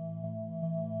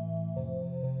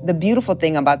 The beautiful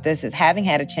thing about this is having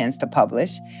had a chance to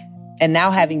publish, and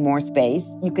now having more space,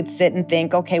 you could sit and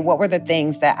think, okay, what were the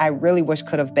things that I really wish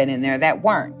could have been in there that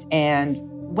weren't? And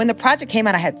when the project came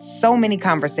out, I had so many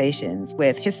conversations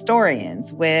with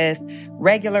historians, with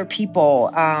regular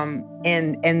people,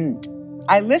 and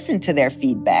I listened to their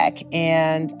feedback.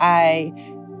 And I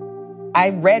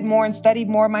read more and studied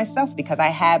more myself because I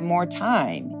had more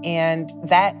time. And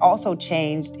that also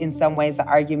changed, in some ways, the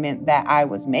argument that I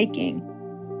was making.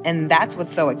 And that's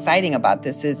what's so exciting about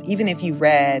this is even if you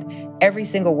read every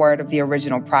single word of the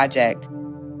original project,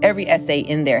 every essay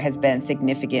in there has been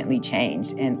significantly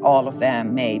changed and all of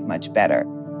them made much better.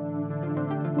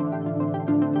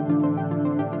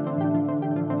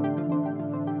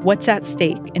 What's at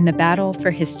stake in the battle for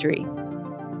history?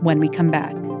 When we come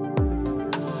back.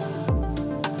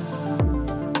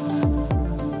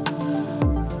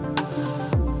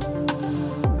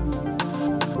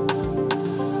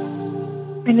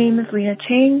 My name is Lena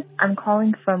Chang. I'm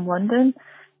calling from London,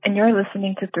 and you're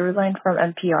listening to Throughline from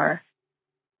NPR.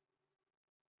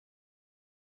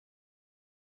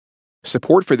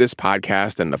 Support for this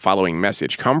podcast and the following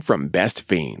message come from Best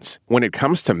Fiends. When it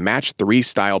comes to match 3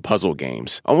 style puzzle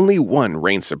games, only one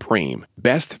reigns supreme: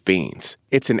 Best Fiends.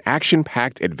 It's an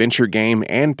action-packed adventure game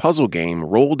and puzzle game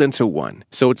rolled into one,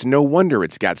 so it's no wonder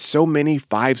it's got so many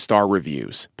 5-star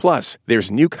reviews. Plus,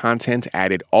 there's new content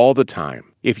added all the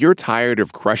time. If you're tired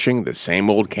of crushing the same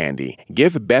old candy,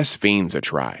 give Best Fiends a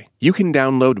try. You can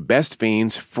download Best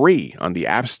Fiends free on the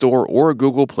App Store or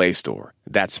Google Play Store.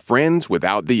 That's friends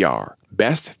without the R.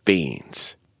 Best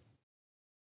Fiends.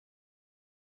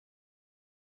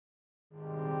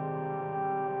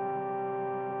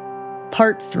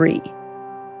 Part 3.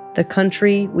 The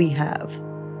Country We Have.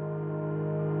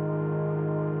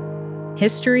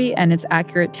 History and its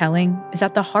accurate telling is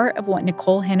at the heart of what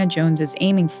Nikole Hannah-Jones is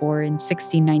aiming for in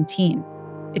 1619.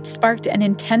 It sparked an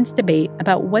intense debate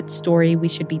about what story we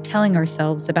should be telling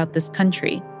ourselves about this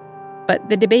country. But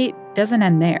the debate doesn't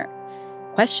end there.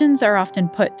 Questions are often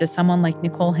put to someone like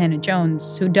Nikole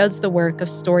Hannah-Jones, who does the work of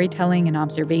storytelling and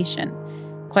observation.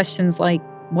 Questions like,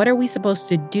 what are we supposed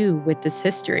to do with this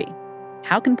history?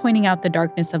 How can pointing out the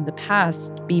darkness of the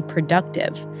past be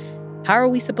productive? How are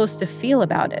we supposed to feel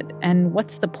about it? And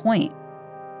what's the point?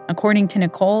 According to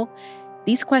Nikole,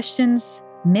 these questions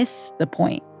miss the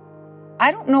point.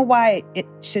 I don't know why it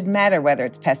should matter whether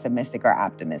it's pessimistic or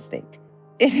optimistic.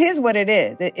 It is what it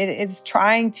is. It's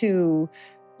trying to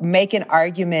make an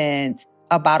argument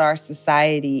about our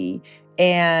society.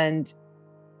 And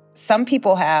some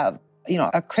people have,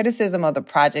 a criticism of the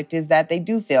project is that they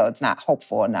do feel it's not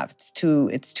hopeful enough.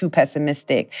 It's too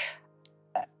pessimistic.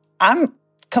 I'm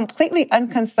completely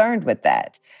unconcerned with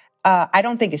that. I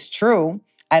don't think it's true.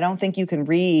 I don't think you can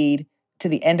read to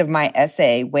the end of my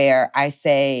essay where I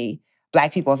say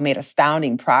Black people have made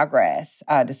astounding progress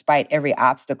despite every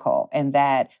obstacle, and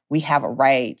that we have a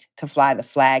right to fly the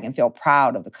flag and feel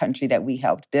proud of the country that we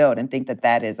helped build, and think that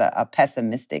that is a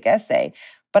pessimistic essay.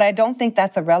 But I don't think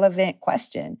that's a relevant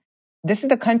question. This is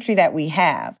the country that we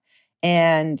have.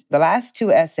 And the last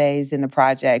two essays in the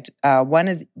project, one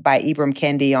is by Ibram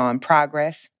Kendi on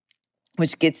progress,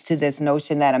 which gets to this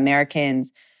notion that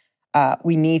Americans,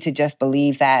 we need to just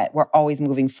believe that we're always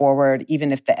moving forward,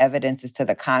 even if the evidence is to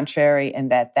the contrary,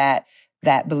 and that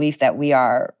belief that we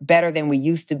are better than we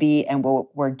used to be and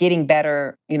we're getting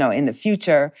better, in the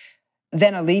future,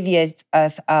 then alleviates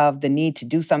us of the need to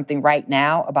do something right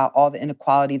now about all the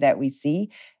inequality that we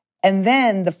see. And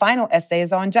then the final essay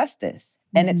is on justice.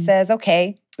 And it says,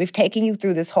 okay, we've taken you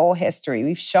through this whole history.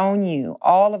 We've shown you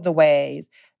all of the ways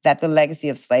that the legacy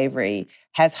of slavery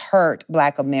has hurt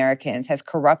Black Americans, has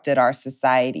corrupted our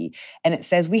society. And it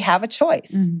says we have a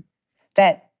choice.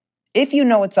 That if you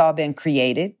know it's all been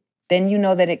created, then you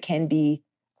know that it can be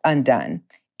undone.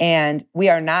 And we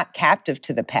are not captive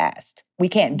to the past. We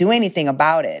can't do anything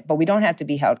about it, but we don't have to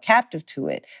be held captive to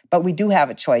it. But we do have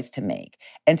a choice to make.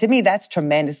 And to me, that's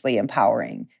tremendously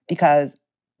empowering, because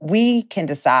we can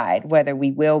decide whether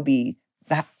we will be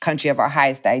the country of our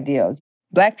highest ideals.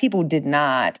 Black people did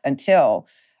not, until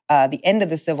the end of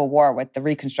the Civil War with the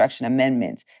Reconstruction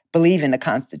Amendments, believe in the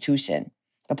Constitution.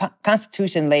 The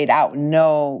Constitution laid out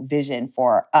no vision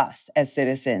for us as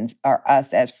citizens or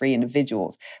us as free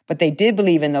individuals, but they did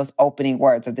believe in those opening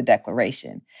words of the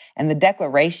Declaration. And the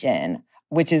Declaration,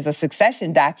 which is a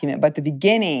succession document, but the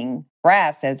beginning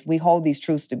graph says, we hold these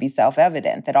truths to be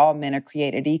self-evident, that all men are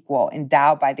created equal,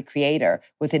 endowed by the Creator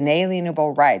with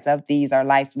inalienable rights. Of these are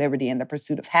life, liberty, and the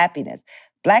pursuit of happiness.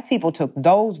 Black people took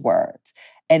those words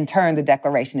and turned the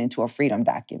Declaration into a freedom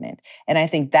document. And I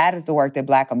think that is the work that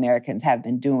Black Americans have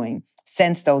been doing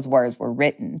since those words were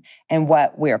written. And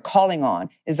what we're calling on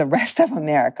is the rest of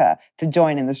America to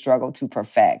join in the struggle to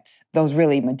perfect those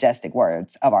really majestic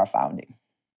words of our founding.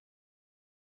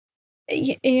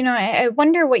 I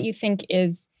wonder what you think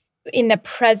is, in the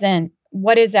present,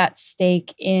 what is at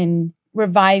stake in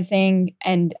revising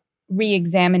and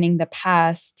re-examining the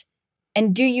past?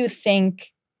 And do you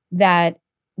think that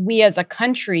we as a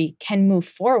country can move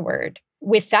forward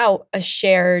without a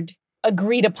shared,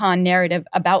 agreed-upon narrative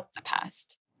about the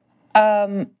past?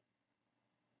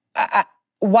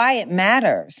 Why it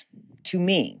matters to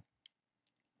me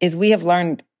is we have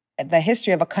learned the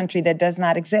history of a country that does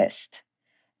not exist.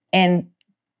 And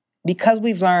because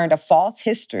we've learned a false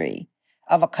history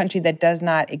of a country that does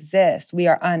not exist, we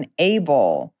are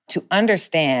unable to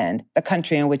understand the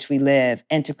country in which we live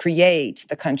and to create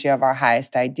the country of our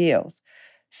highest ideals.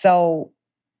 So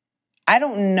I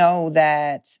don't know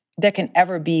that there can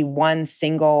ever be one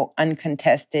single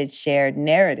uncontested shared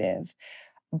narrative,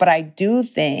 but I do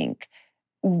think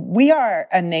we are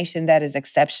a nation that is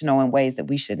exceptional in ways that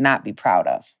we should not be proud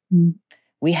of.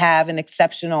 We have an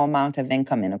exceptional amount of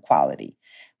income inequality.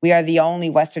 We are the only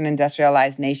Western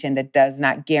industrialized nation that does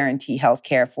not guarantee health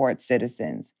care for its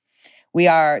citizens. We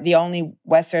are the only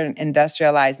Western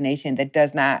industrialized nation that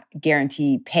does not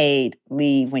guarantee paid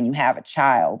leave when you have a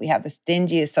child. We have the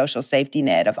stingiest social safety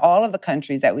net of all of the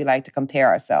countries that we like to compare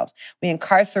ourselves. We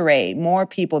incarcerate more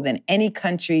people than any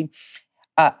country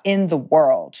in the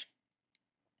world.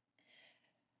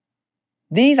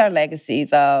 These are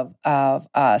legacies of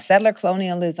settler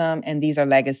colonialism, and these are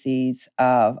legacies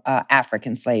of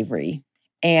African slavery.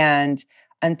 And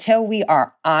until we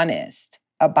are honest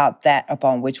about that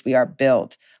upon which we are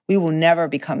built, we will never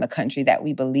become the country that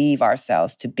we believe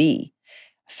ourselves to be.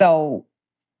 So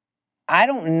I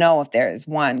don't know if there is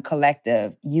one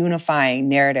collective unifying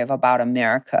narrative about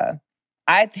America.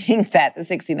 I think that the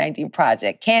 1619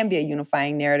 Project can be a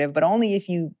unifying narrative, but only if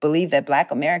you believe that Black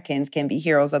Americans can be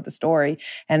heroes of the story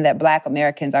and that Black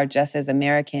Americans are just as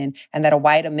American and that a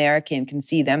white American can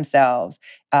see themselves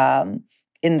in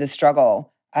the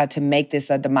struggle to make this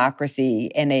a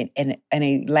democracy and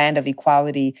a land of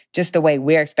equality, just the way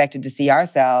we're expected to see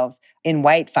ourselves in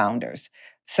white founders.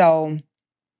 So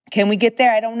can we get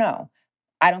there? I don't know.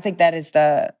 I don't think that is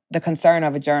the concern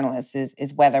of a journalist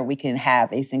is whether we can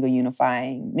have a single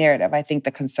unifying narrative. I think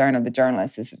the concern of the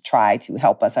journalist is to try to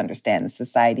help us understand the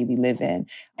society we live in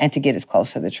and to get as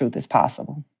close to the truth as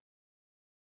possible.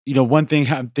 You know, one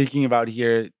thing I'm thinking about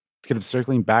here, kind of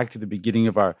circling back to the beginning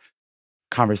of our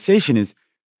conversation is,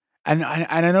 and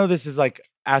I know this is like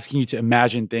asking you to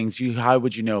imagine things, how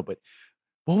would you know, but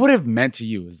what would it have meant to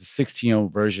you as the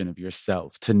 16-year-old version of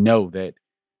yourself to know that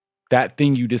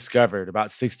thing you discovered about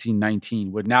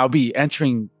 1619 would now be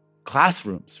entering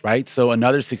classrooms, right? So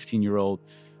another 16-year-old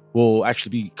will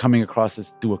actually be coming across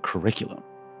this through a curriculum.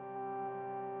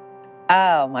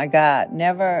 Oh my God,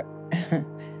 never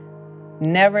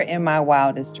in my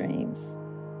wildest dreams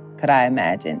could I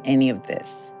imagine any of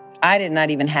this. I did not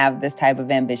even have this type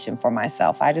of ambition for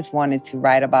myself. I just wanted to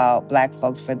write about Black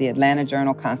folks for the Atlanta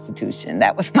Journal-Constitution.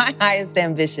 That was my highest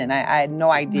ambition. I had no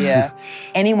idea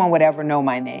anyone would ever know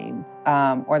my name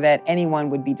or that anyone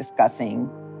would be discussing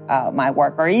my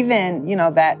work, or even,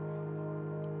 that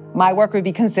my work would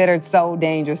be considered so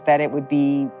dangerous that it would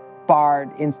be barred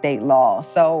in state law.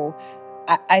 So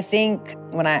I think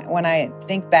when I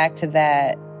think back to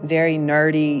that very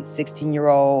nerdy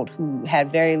 16-year-old who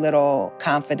had very little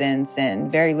confidence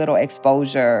and very little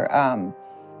exposure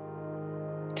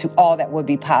to all that would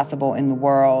be possible in the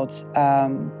world,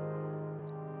 I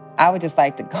would just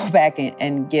like to go back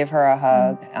and give her a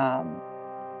hug.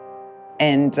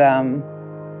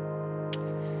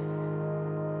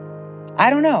 I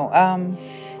don't know.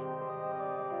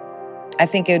 I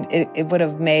think it would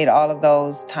have made all of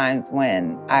those times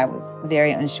when I was very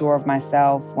unsure of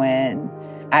myself, when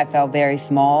I felt very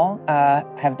small,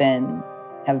 have been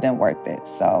worth it.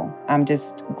 So I'm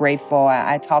just grateful.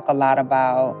 I talk a lot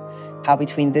about how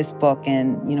between this book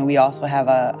and, we also have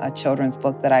a children's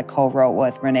book that I co-wrote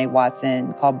with Renee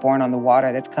Watson called Born on the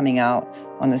Water that's coming out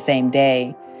on the same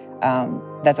day.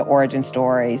 That's an origin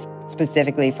story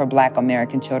specifically for Black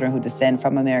American children who descend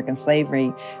from American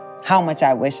slavery. How much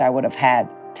I wish I would have had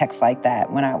texts like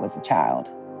that when I was a child.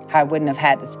 I wouldn't have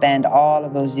had to spend all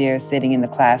of those years sitting in the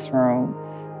classroom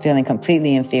feeling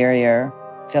completely inferior,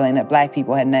 feeling that Black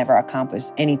people had never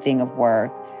accomplished anything of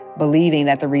worth, believing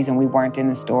that the reason we weren't in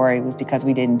the story was because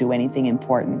we didn't do anything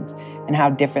important, and how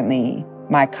differently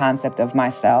my concept of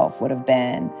myself would have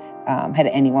been had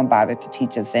anyone bothered to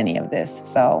teach us any of this.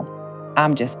 So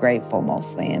I'm just grateful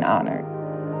mostly and honored.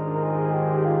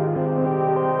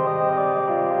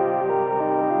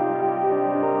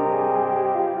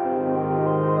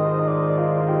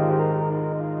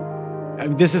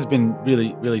 This has been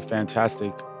really, really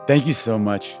fantastic. Thank you so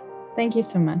much. Thank you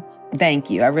so much. Thank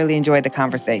you. I really enjoyed the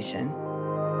conversation.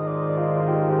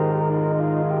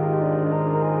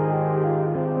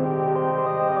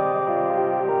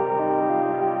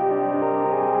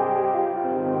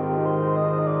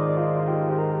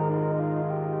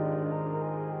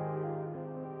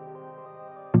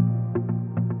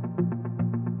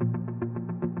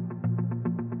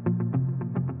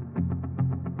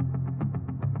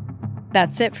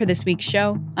 That's it for this week's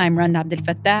show. I'm Randa Abdel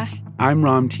Fattah. I'm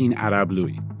Ramteen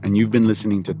Arablouei, and you've been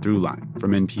listening to Throughline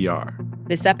from NPR.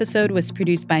 This episode was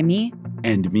produced by me.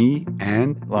 And me,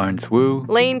 and Lawrence Wu,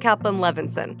 Lane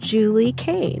Kaplan-Levinson, Julie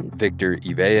Kane, Victor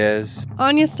Ives,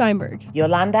 Anya Steinberg,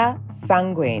 Yolanda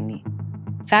Sanguini.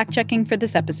 Fact-checking for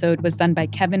this episode was done by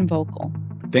Kevin Vogel.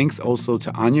 Thanks also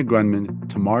to Anya Grundmann,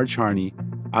 Tamar Charney,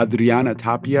 Adriana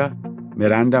Tapia,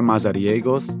 Miranda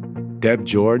Mazariegos, Deb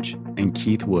George, and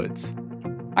Keith Woods.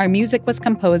 Our music was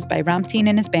composed by Ramteen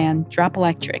and his band, Drop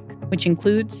Electric, which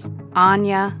includes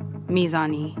Anya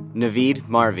Mizani, Naveed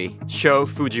Marvi, Sho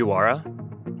Fujiwara.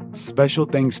 Special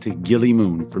thanks to Gilly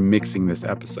Moon for mixing this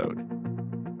episode.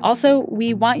 Also,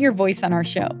 we want your voice on our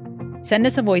show. Send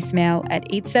us a voicemail at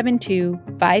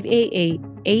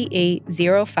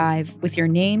 872-588-8805 with your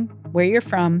name, where you're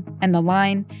from, and the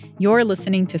line, "You're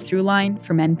listening to Throughline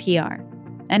from NPR."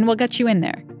 And we'll get you in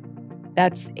there.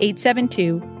 That's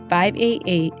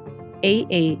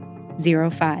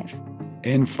 872-588-8805.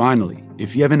 And finally,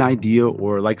 if you have an idea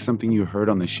or like something you heard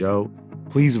on the show,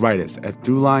 please write us at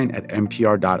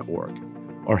throughline@npr.org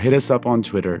or hit us up on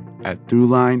Twitter at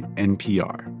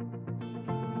ThroughlineNPR.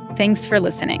 Thanks for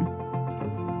listening.